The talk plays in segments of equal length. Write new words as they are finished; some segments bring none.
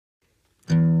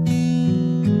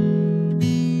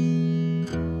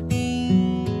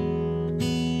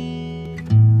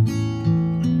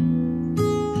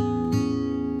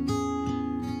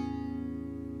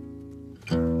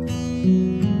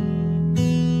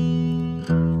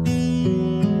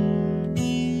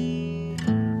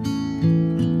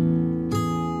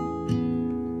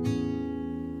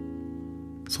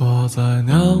在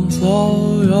酿造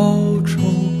忧愁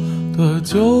的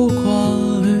酒馆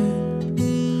里，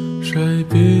谁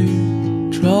闭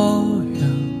着眼，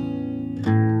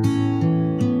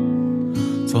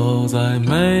走在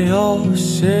没有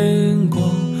星光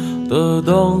的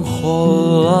灯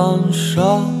火阑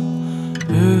珊，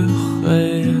与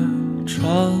黑夜缠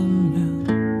绵，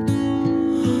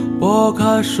拨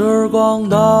开时光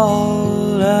的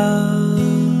脸，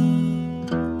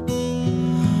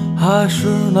还是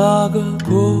那个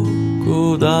孤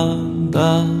孤单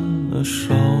单的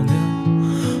少年，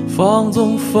放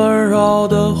纵纷扰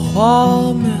的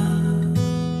画面，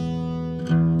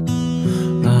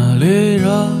那里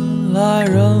人来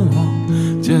人往，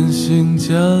渐行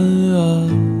渐远，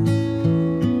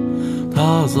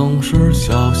他总是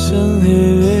小心翼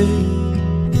翼，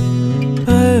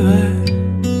卑微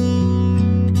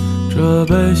这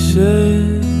悲喜，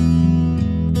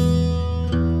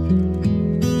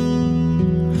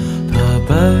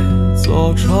被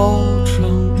做惆怅，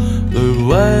对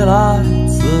未来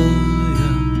自言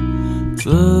自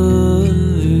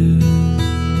语，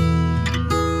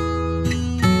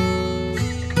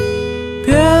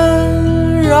点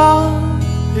燃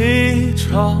一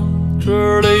场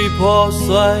支离破碎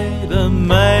的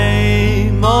美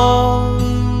梦，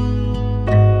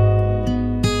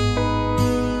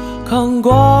看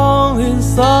光阴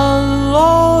散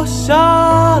落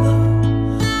下的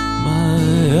满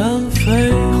眼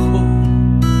飞火，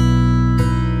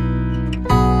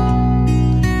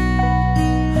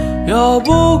遥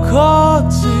不可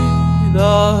及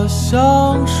的享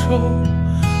受，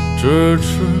咫尺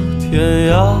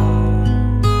天涯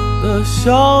的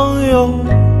相拥，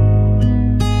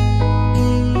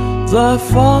在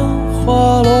繁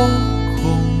华落空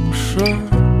时，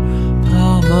他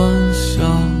们相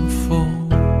逢。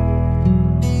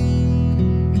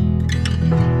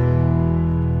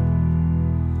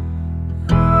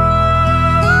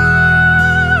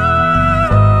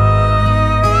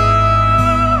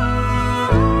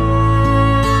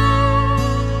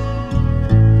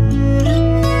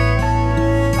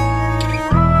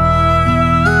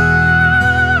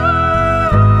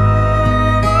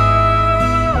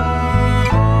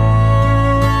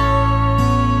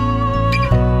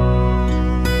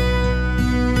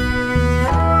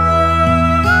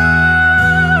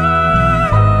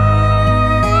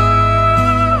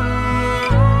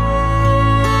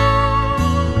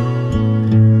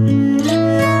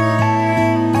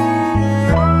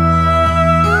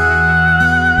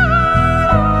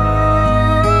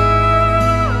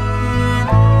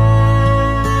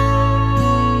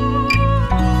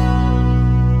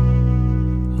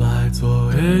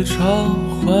一场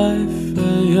灰飞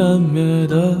烟灭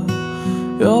的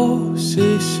游戏，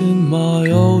新马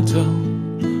又将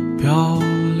飘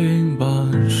零半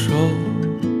生。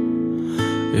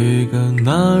一个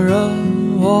男人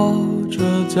握着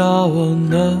加温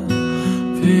的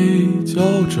啤酒，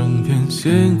整片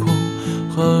星空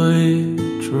和一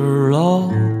只老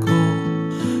狗，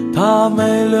他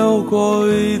没流过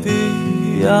一滴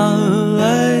眼泪，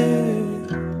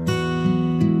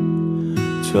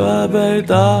却被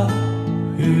大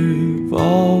雨包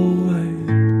围，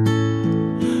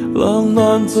冷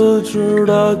暖自知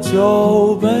的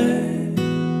酒杯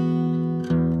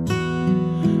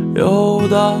游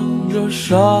荡着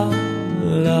善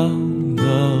良的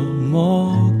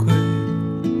魔鬼，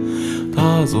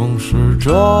他总是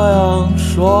这样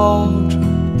说着，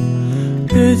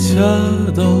一切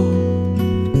都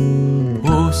无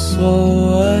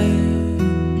所谓，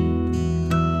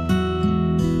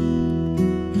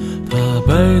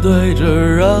背对着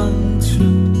人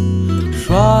群，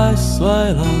摔碎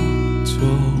了酒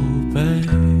杯。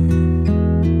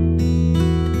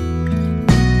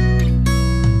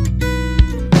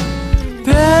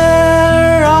点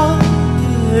燃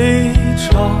一场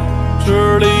支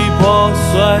离破碎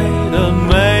的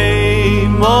美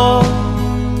梦，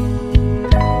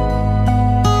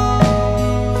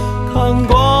看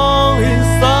光阴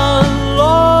散落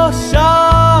下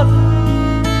的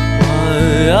满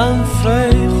眼飞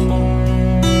鸿，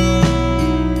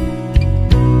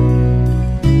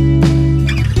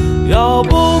遥不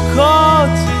可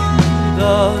及的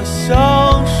享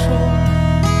受，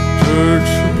咫尺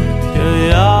天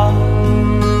涯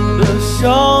的相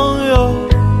拥，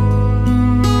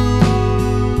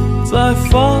在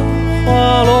繁华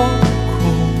落空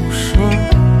时，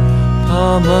他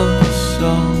们相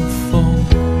逢。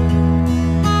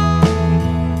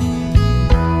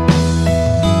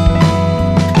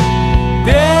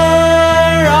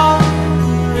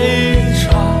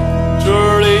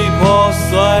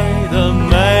碎的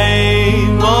美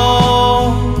梦，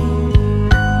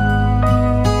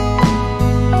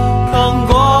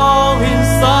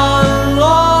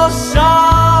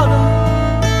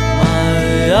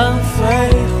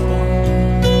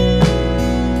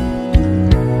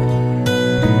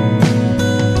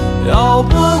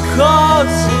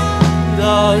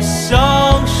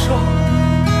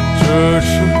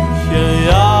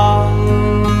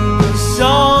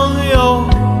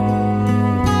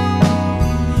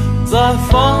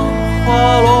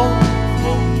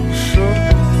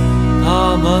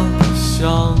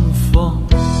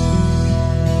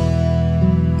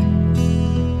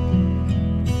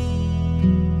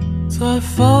在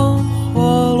繁华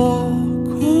落